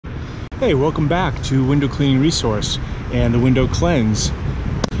Hey, welcome back to Window Cleaning Resource and the Window Cleanse.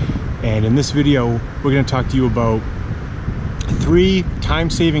 And in this video, we're going to talk to you about 3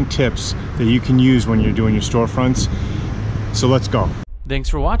 time-saving tips that you can use when you're doing your storefronts. So let's go. Thanks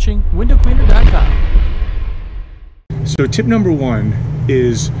for watching windowcleaner.com. So tip number 1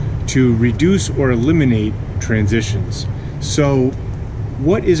 is to reduce or eliminate transitions. So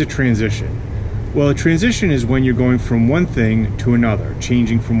what is a transition? Well, a transition is when you're going from one thing to another,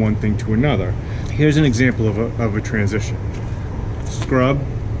 changing from one thing to another. Here's an example of a transition. Scrub,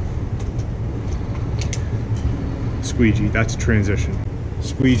 squeegee, that's a transition.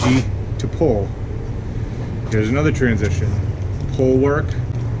 Squeegee to pole. Here's another transition. Pole work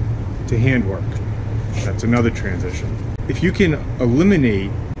to hand work. That's another transition. If you can eliminate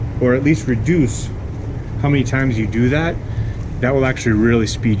or at least reduce how many times you do that, that will actually really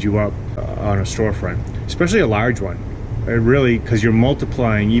speed you up on a storefront, especially a large one. Really, because you're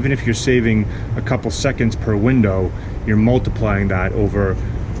multiplying, even if you're saving a couple seconds per window, you're multiplying that over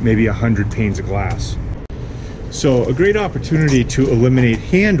maybe 100 panes of glass. So a great opportunity to eliminate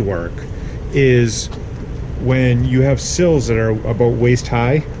handwork is when you have sills that are about waist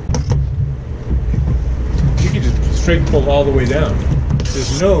high. You can just straight pull all the way down.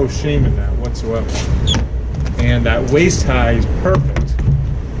 There's no shame in that whatsoever. And that waist high is perfect.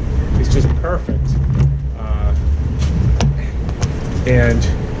 It's just perfect. And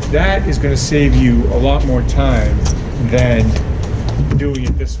that is going to save you a lot more time than doing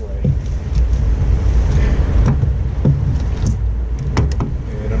it this way.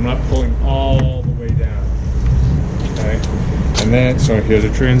 And I'm not pulling all the way down. Okay? And then, so here's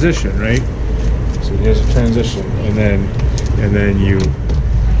a transition, right? So here's a transition, and then you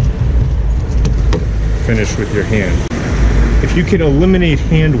finish with your hand. If you can eliminate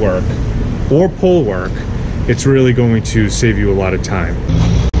handwork or pole work, it's really going to save you a lot of time.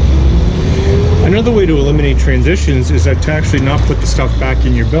 Another way to eliminate transitions is to actually not put the stuff back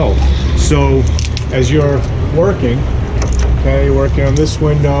in your belt. So as you're working, okay, you're working on this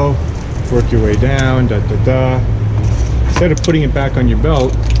window, work your way down, da da da. Instead of putting it back on your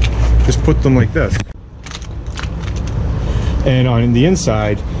belt, just put them like this. And on the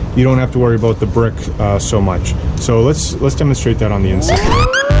inside, you don't have to worry about the brick so much. So let's demonstrate that on the inside.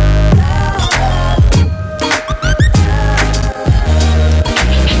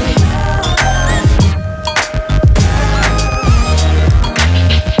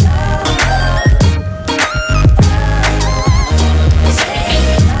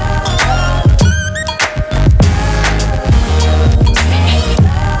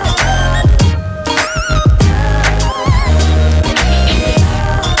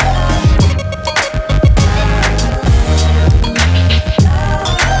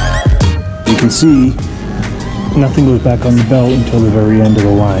 You can see nothing goes back on the belt until the very end of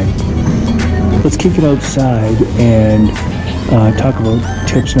the line. Let's kick it outside and talk about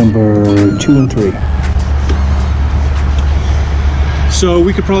tips number 2 and 3. So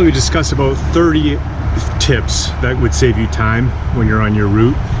we could probably discuss about 30 tips that would save you time when you're on your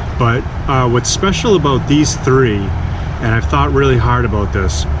route. But what's special about these 3, and I've thought really hard about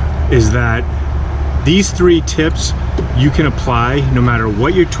this, is that these 3 tips you can apply no matter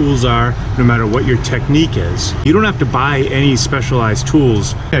what your tools are, no matter what your technique is. You don't have to buy any specialized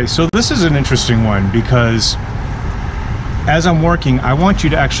tools. Okay, so this is an interesting one because as I'm working, I want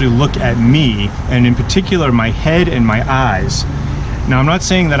you to actually look at me, and in particular my head and my eyes. Now, I'm not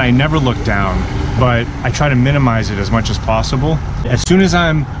saying that I never look down, but I try to minimize it as much as possible. As soon as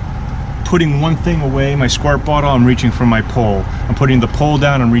I'm putting one thing away, my squirt bottle, I'm reaching for my pole. I'm putting the pole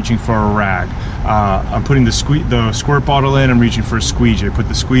down, I'm reaching for a rag. I'm putting the squirt bottle in, I'm reaching for a squeegee. I put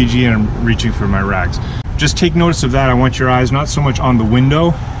the squeegee in, I'm reaching for my rags. Just take notice of that. I want your eyes not so much on the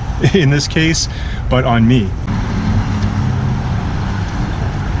window in this case, but on me.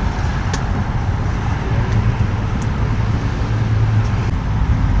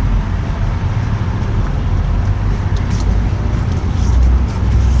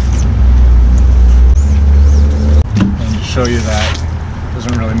 Show you that it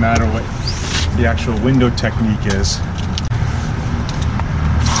doesn't really matter what the actual window technique is.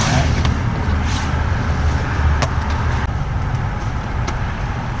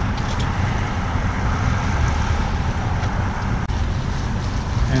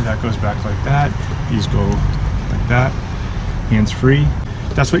 And that goes back like that. These go like that, hands free.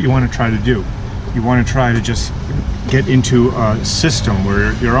 That's what you want to try to do. You want to try to just get into a system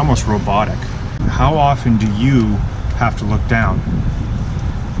where you're almost robotic. How often do you have to look down?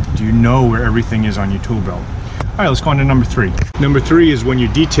 Do you know where everything is on your tool belt? All right, let's go on to number 3. Number 3 is when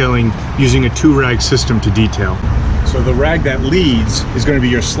you're detailing using a 2-rag system to detail. So the rag that leads is going to be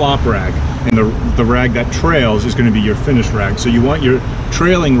your slop rag, and the rag that trails is going to be your finished rag. So you want your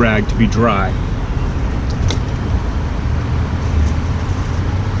trailing rag to be dry.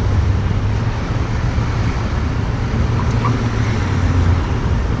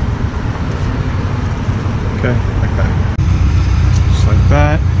 Okay, like that. Just like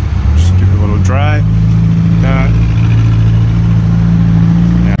that. Just give it a little dry. That.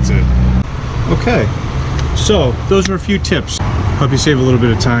 That's it. Okay, so those are a few tips. Help you save a little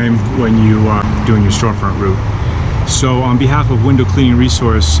bit of time when you are doing your storefront route. So on behalf of Window Cleaning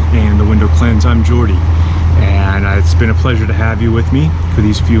Resource and the Window Cleanse, I'm Jordy. And it's been a pleasure to have you with me for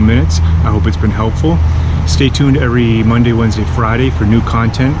these few minutes. I hope it's been helpful. Stay tuned every Monday, Wednesday, Friday for new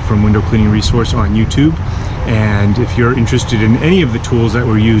content from Window Cleaning Resource on YouTube. And if you're interested in any of the tools that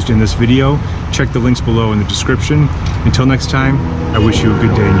were used in this video, check the links below in the description. Until next time, I wish you a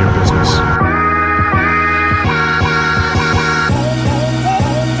good day in your business.